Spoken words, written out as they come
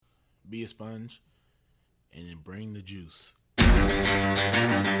be a sponge, and then bring the juice.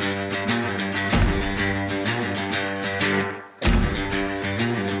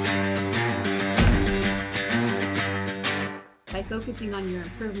 By focusing on your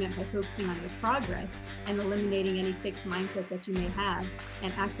improvement, by focusing on your progress, and eliminating any fixed mindset that you may have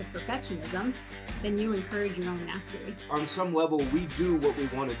and acts of perfectionism, then you encourage your own mastery. On some level, we do what we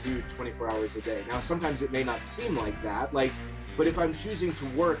want to do 24 hours a day. Now, sometimes it may not seem like that, but if I'm choosing to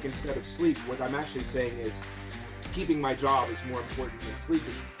work instead of sleep, what I'm actually saying is keeping my job is more important than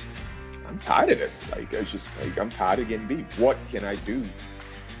sleeping. I'm tired of this. I'm tired of getting beat. What can I do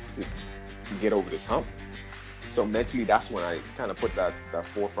to get over this hump? So mentally, that's when I kind of put that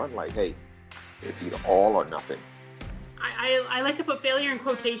forefront, like, hey, it's either all or nothing. I like to put failure in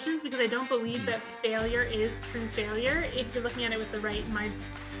quotations because I don't believe that failure is true failure if you're looking at it with the right mindset.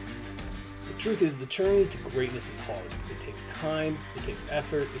 The truth is, the journey to greatness is hard. It takes time, it takes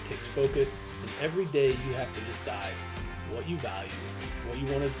effort, it takes focus, and every day you have to decide what you value, what you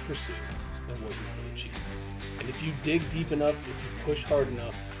want to pursue, and what you want to achieve. And if you dig deep enough, if you push hard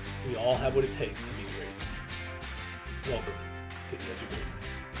enough, we all have what it takes to be great. Welcome to the Edge of Greatness.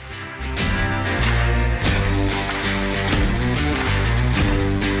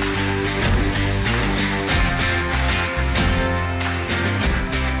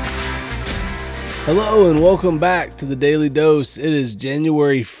 Hello and welcome back to the Daily Dose. It is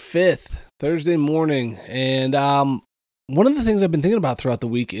January 5th, Thursday morning, and one of the things I've been thinking about throughout the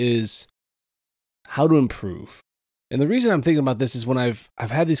week is how to improve. And the reason I'm thinking about this is when I've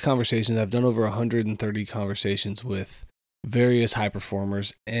had these conversations, I've done over 130 conversations with various high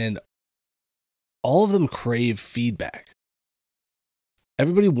performers, and all of them crave feedback.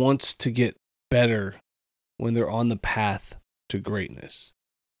 Everybody wants to get better when they're on the path to greatness.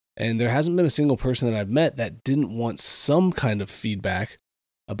 And there hasn't been a single person that I've met that didn't want some kind of feedback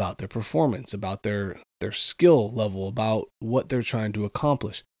about their performance, about their skill level, about what they're trying to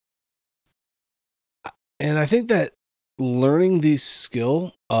accomplish. And I think that learning the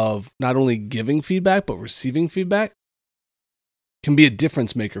skill of not only giving feedback, but receiving feedback can be a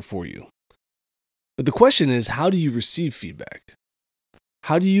difference maker for you. But the question is, how do you receive feedback?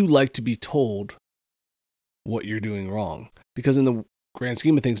 How do you like to be told what you're doing wrong? Because in the grand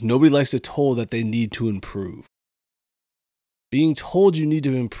scheme of things, nobody likes to be told that they need to improve. Being told you need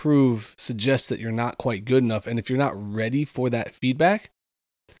to improve suggests that you're not quite good enough. And if you're not ready for that feedback,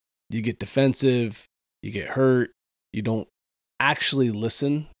 you get defensive, you get hurt, you don't actually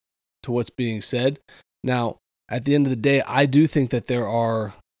listen to what's being said. Now, at the end of the day, I do think that there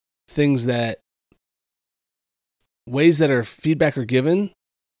are ways that our feedback are given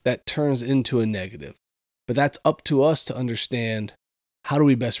that turns into a negative. But that's up to us to understand, how do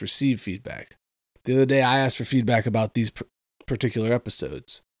we best receive feedback? The other day, I asked for feedback about these particular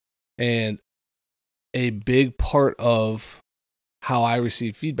episodes. And a big part of how I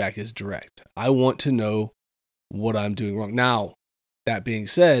receive feedback is direct. I want to know what I'm doing wrong. Now, that being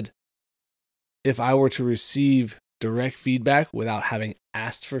said, if I were to receive direct feedback without having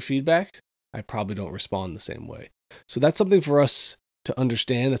asked for feedback, I probably don't respond the same way. So that's something for us to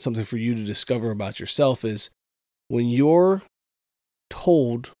understand. That's something for you to discover about yourself, is when you're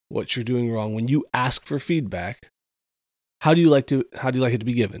told what you're doing wrong, when you ask for feedback, how do you like it to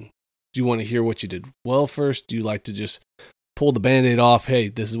be given? Do you want to hear what you did well first? Do you like to just pull the Band-Aid off? Hey,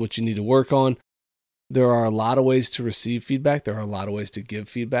 this is what you need to work on. There are a lot of ways to receive feedback. There are a lot of ways to give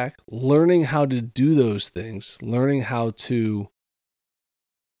feedback. Learning how to do those things, learning how to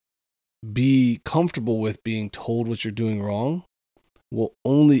be comfortable with being told what you're doing wrong, will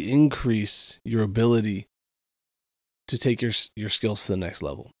only increase your ability to take your skills to the next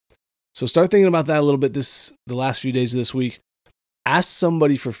level. So start thinking about that a little bit the last few days of this week. Ask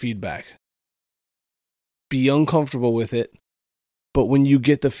somebody for feedback. Be uncomfortable with it. But when you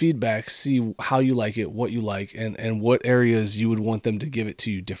get the feedback, see how you like it, what you like, and what areas you would want them to give it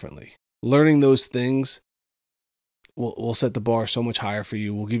to you differently. Learning those things will set the bar so much higher for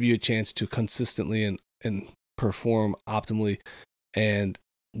you. Will give you a chance to consistently and perform optimally. And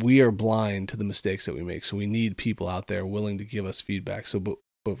we are blind to the mistakes that we make. So we need people out there willing to give us feedback. So, but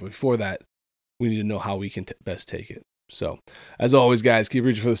before that, we need to know how we can best take it. So, as always, guys, keep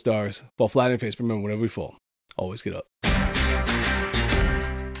reaching for the stars. Fall flat on your face. Remember, whenever we fall, always get up.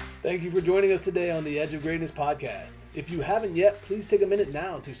 Thank you for joining us today on the Edge of Greatness podcast. If you haven't yet, please take a minute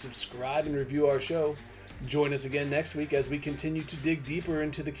now to subscribe and review our show. Join us again next week as we continue to dig deeper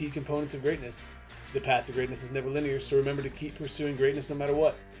into the key components of greatness. The path to greatness is never linear, so remember to keep pursuing greatness no matter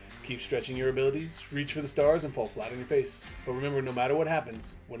what. Keep stretching your abilities, reach for the stars, and fall flat on your face. But remember, no matter what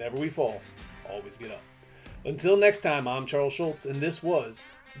happens, whenever we fall, always get up. Until next time, I'm Charles Schultz, and this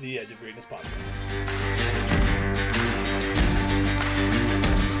was the Edge of Greatness podcast.